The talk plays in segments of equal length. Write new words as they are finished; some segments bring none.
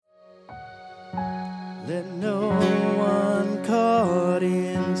Let no one caught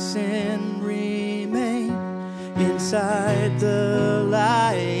in sin remain inside the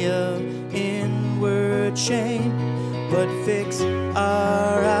lie of inward shame, but fix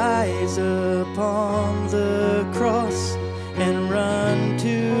our eyes upon the cross and run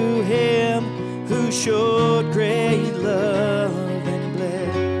to him who showed great love and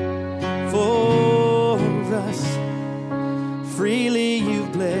bled for us. Freely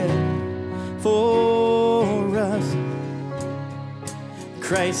you've bled for us.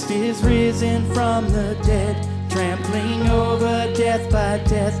 Christ is risen from the dead, trampling over death by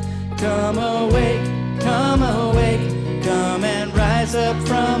death. Come awake, come awake, come and rise up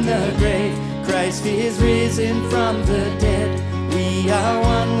from the grave. Christ is risen from the dead, we are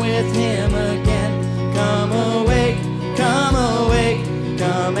one with him again. Come awake, come awake,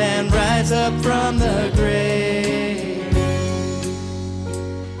 come and rise up from the grave.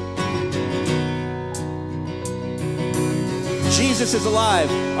 Jesus is alive.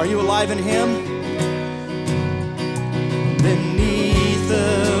 Are you alive in him? Beneath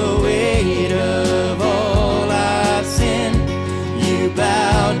the weight of all our sin, you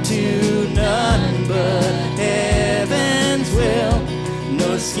bowed to none but heaven's will.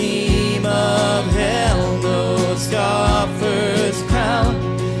 No scheme of hell, no scoffer's crown,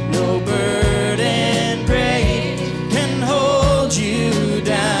 no burden great can hold you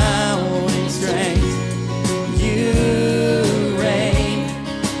down in strength. You reign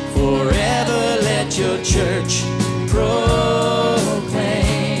forever, let your church proclaim.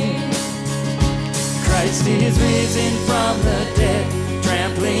 Christ is risen from the dead,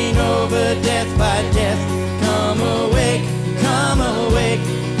 trampling over death by death. Come awake, come awake,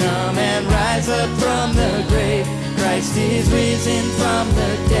 come and rise up from the grave. Christ is risen from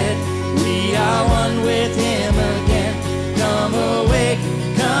the dead, we are one with him again. Come awake,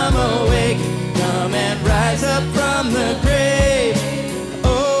 come awake, come and rise up from the grave.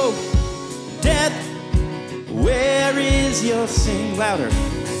 Oh, death, where is your sting? Louder.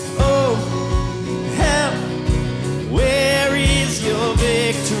 Oh, hell, where is your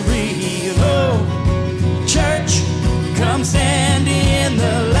victory? Oh, church, come stand in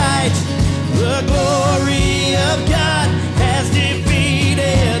the light. The glory of God has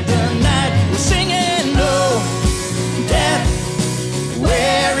defeated the night. We're singing, oh, death,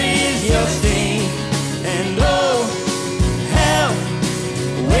 where is your sting? And oh, hell,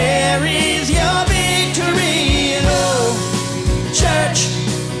 where is your victory? And oh, church,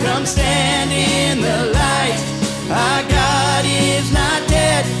 come stand in the light. Our God is not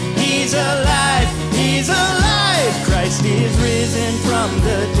dead, he's alive, he's alive. Christ is risen from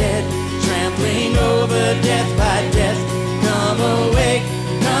the dead, trampling over death by death. Come awake,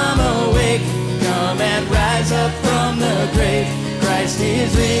 come awake, come and rise up from the grave. Christ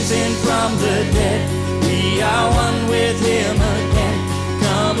is risen from the dead, we are one with him again.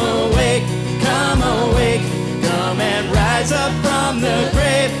 Come awake, come awake, come and rise up from the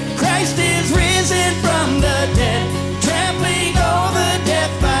grave. Christ is risen from the dead, trampling over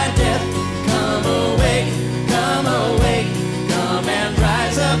death by death. Come awake, come awake, come and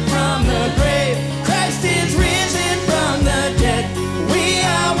rise up from the grave. Christ is risen from the dead, we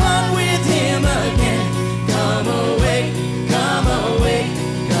are one with him again. Come awake, come awake,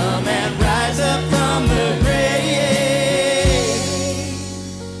 come and rise up from the grave.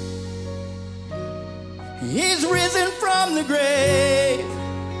 He's risen from the grave.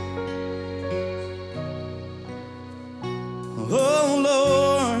 Oh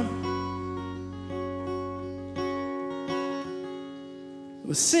Lord,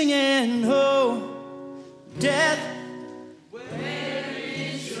 we're singing, oh, death, where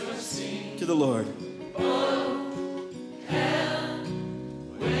is your sting? To the Lord. Oh, hell,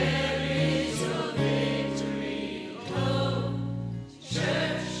 where is your victory? Oh,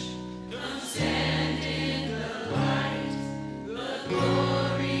 church, come stand in the light. The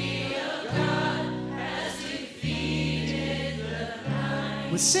glory of God has defeated the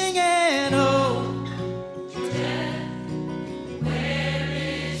night. We're singing, oh,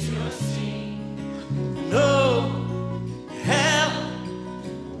 no, hell,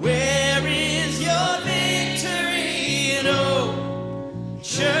 where is your victory? No,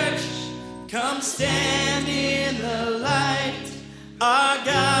 church, come stand in the light. Our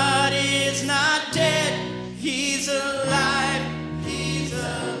God is not dead, he's alive, he's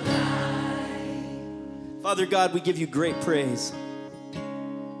alive. Father God, we give you great praise.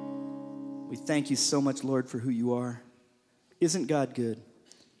 We thank you so much, Lord, for who you are. Isn't God good?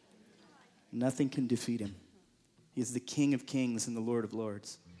 Nothing can defeat him. He is the King of kings and the Lord of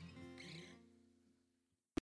lords.